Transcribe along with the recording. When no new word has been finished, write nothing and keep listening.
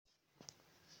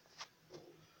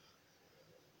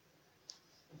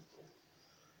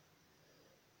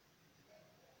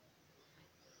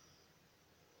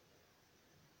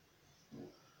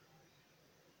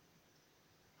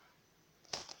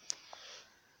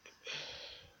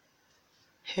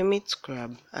Hermit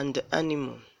crab and the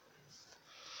anemone.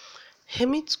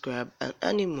 Hermit crab and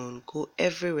anemone go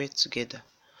everywhere together,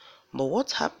 but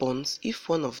what happens if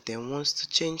one of them wants to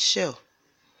change shell?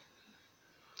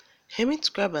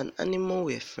 Hermit crab and anemone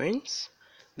were friends.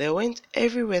 They went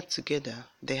everywhere together.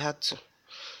 They had to.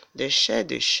 They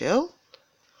shared a shell.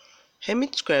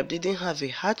 Hermit crab didn't have a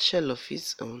hard shell of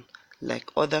his own like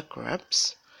other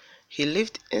crabs. He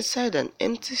lived inside an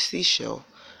empty seashell,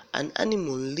 and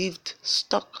anemone lived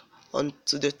stuck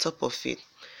onto the top of it.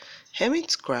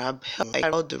 Hermit crab helped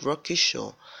out the rocky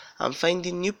shore and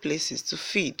finding new places to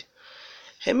feed.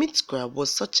 Hermit crab was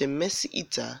such a messy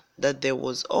eater that there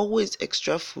was always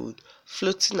extra food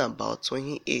floating about when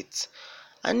he ate.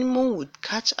 Anemone would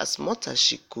catch as much as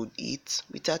she could eat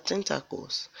with her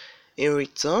tentacles. In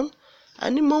return,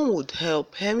 Anemone would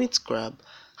help Hermit crab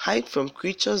hide from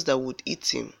creatures that would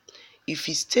eat him. If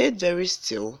he stayed very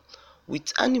still,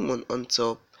 with Anemone on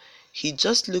top, he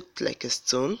just looked like a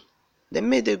stone. They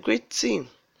made a great team.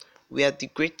 We are the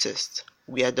greatest.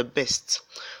 We are the best.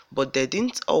 But they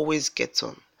didn't always get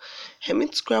on.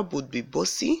 Hermit crab would be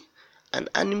bossy, and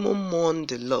Anemone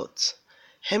mourned a lot.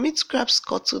 Hermit crab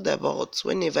scuttled about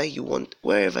wherever he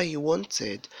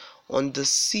wanted, on the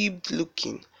seabed,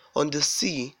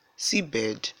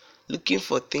 looking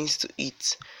for things to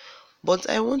eat. But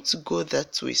I want to go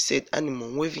that way, said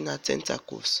Anemone, waving her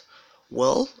tentacles.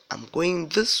 Well, I'm going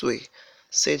this way,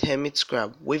 said Hermit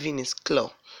crab, waving his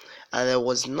claw, and there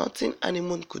was nothing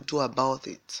Anemone could do about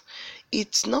it.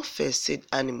 It's not fair, said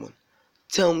Anemone.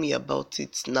 Tell me about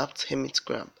it, snapped Hermit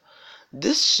crab.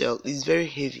 This shell is very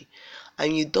heavy,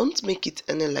 and you don't make it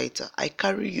any lighter. I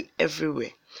carry you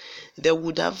everywhere. They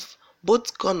would have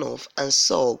both gone off and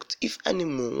sulked if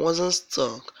Anemone wasn't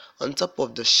stuck on top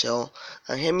of the shell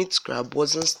and Hermit crab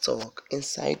wasn't stuck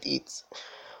inside it.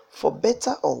 For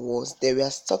better or worse, they were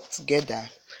stuck together.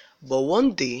 But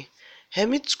one day,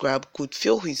 Hermit crab could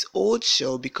feel his old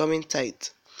shell becoming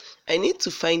tight. I need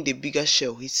to find a bigger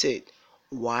shell, he said.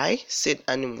 Why? Said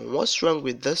Anemone. What's wrong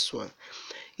with this one?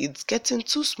 It's getting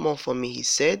too small for me, he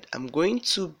said. I'm growing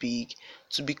too big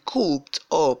to be cooped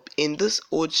up in this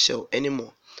old shell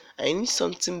anymore. I need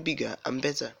something bigger and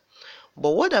better.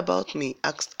 But what about me?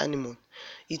 Asked Anemone.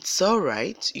 It's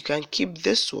alright, you can keep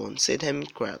this one, said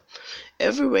Hermit crab.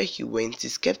 Everywhere he went,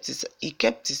 he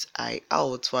kept his eye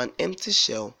out for an empty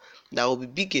shell that would be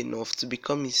big enough to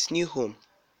become his new home.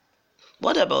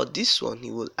 What about this one?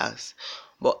 He would ask.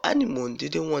 But Anemone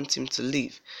didn't want him to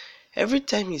leave. Every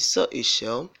time he saw a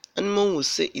shell, Anemone would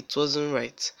say it wasn't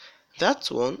right.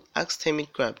 That one? Asked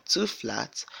Hermit crab. Too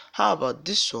flat? How about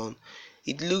this one?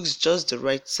 It looks just the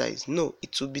right size. No,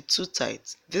 it will be too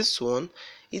tight. This one?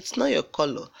 It's not your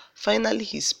color. Finally,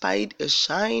 he spied a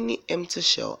shiny empty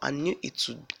shell and knew it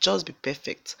would just be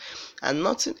perfect. And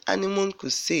nothing Anemone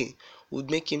could say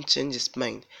would make him change his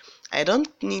mind. I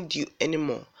don't need you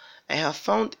anymore. I have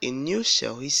found a new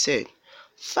shell, he said.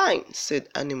 Fine, said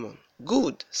Anemone.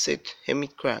 Good, said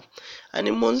Hermit crab.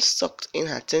 Anemone sucked in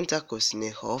her tentacles in a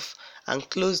huff and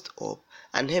closed up,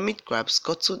 and Hermit crab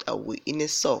scuttled away in a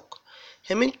sulk.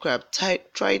 Hermit crab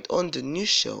tried on the new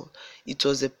shell. It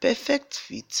was a perfect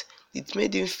fit. It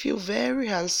made him feel very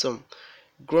handsome.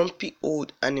 Grumpy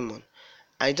old Anemone.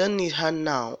 I don't need her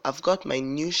now. I've got my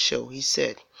new shell, he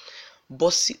said.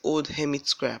 Bossy old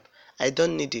Hermit crab. I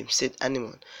don't need him, said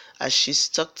Anemone, as she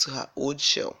stuck to her old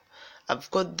shell.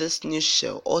 I've got this new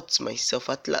shell all to myself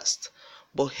at last.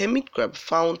 But Hermit crab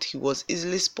found he was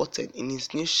easily spotted in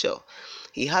his new shell.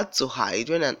 He had to hide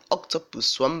when an octopus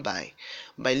swam by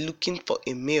looking for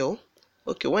a meal.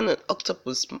 When an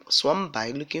octopus swam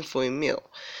by looking for a meal,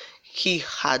 he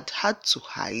had to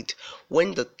hide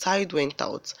when the tide went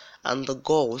out and the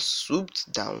gulls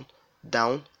swooped down,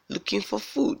 looking for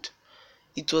food.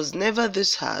 It was never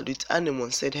this hard with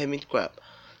Anemone, said Hermit crab.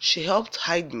 She helped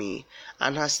hide me,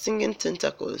 and her stinging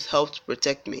tentacles helped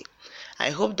protect me.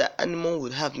 I hoped that Anemone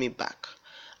would have me back.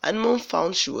 Anemone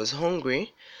found she was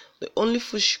hungry. The only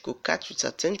food she could catch with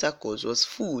her tentacles was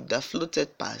food that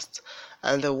floated past,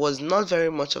 and there was not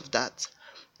very much of that.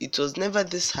 It was never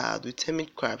this hard with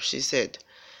Hermit crab, she said.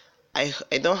 I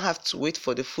don't have to wait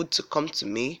for the food to come to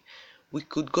me. We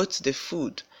could go to the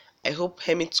food. I hope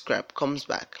Hermit crab comes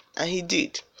back. And he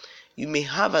did. You may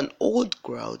have an old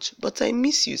grouch, but I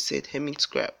miss you, said Hermit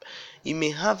crab. You may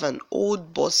have an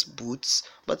old boss boots,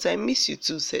 but I miss you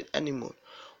too, said Anemone.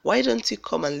 Why don't you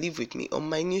come and live with me on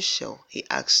my new shell? He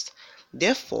asked.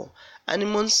 Therefore,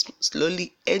 Anemone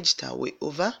slowly edged her way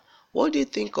over. What do you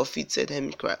think of it? Said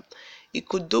Hermit crab. He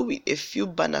could do with a few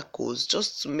barnacles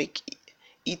just to make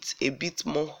it a bit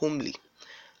more homely.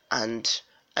 And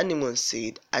Anemone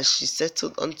said as she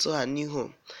settled onto her new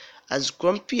home. As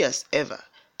grumpy as ever,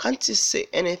 "Can't you say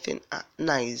anything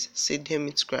nice?" said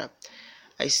Hermit Crab.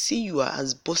 "I see you are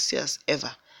as bossy as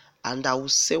ever, and I will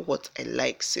say what I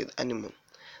like," said Animal.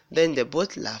 Then they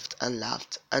both laughed, and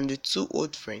the two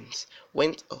old friends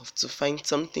went off to find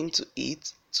something to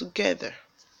eat together.